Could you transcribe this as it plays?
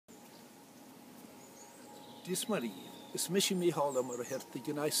Dis Marie, is mission me O Muircheartaigh,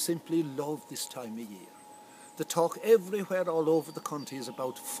 and I simply love this time of year. The talk everywhere all over the country is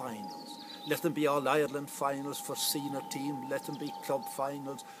about finals. Let them be All Ireland finals for senior team, let them be club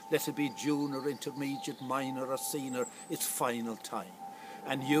finals, let it be junior, intermediate, minor or senior, it's final time.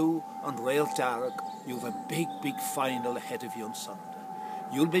 And you on Realt Dearg, you've a big final ahead of you on Sunday.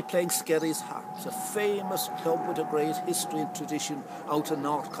 You'll be playing Skerry's Harps, a famous club with a great history and tradition out in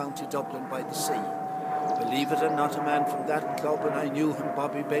North County Dublin by the sea. Believe it or not, a man from that club, and I knew him,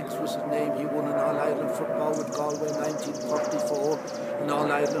 Bobby Beggs was his name. He won an All-Ireland football with Galway in 1944, an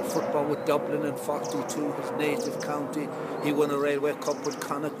All-Ireland football with Dublin in 42, his native county. He won a Railway Cup with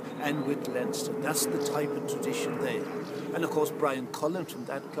Connacht and with Leinster. That's the type of tradition there. And of course, Brian Cullen from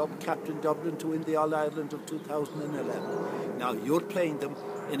that club captained Dublin to win the All-Ireland of 2011. Now, you're playing them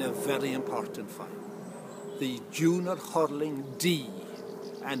in a very important final. The Junior Hurling D,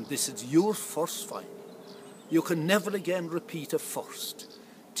 and this is your first final. You can never again repeat a first.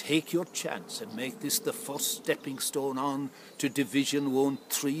 Take your chance and make this the first stepping stone on to Division 1.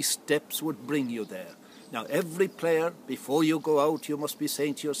 3 steps would bring you there. Now, every player, before you go out, you must be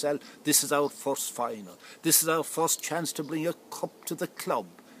saying to yourself, this is our first final. This is our first chance to bring a cup to the club.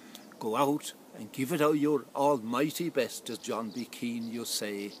 Go out and give it out your almighty best, as John B. Keane used to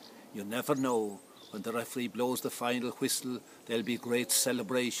say. You never know. When the referee blows the final whistle, there'll be great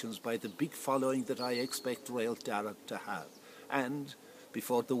celebrations by the big following that I expect Realt Dearg to have. And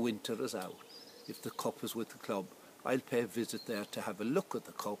before the winter is out, if the cup is with the club, I'll pay a visit there to have a look at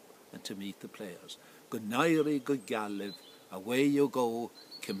the cup and to meet the players. Good night, good galliv, away you go,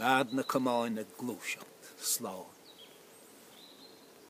 Kimadna come on a glushot, slaw.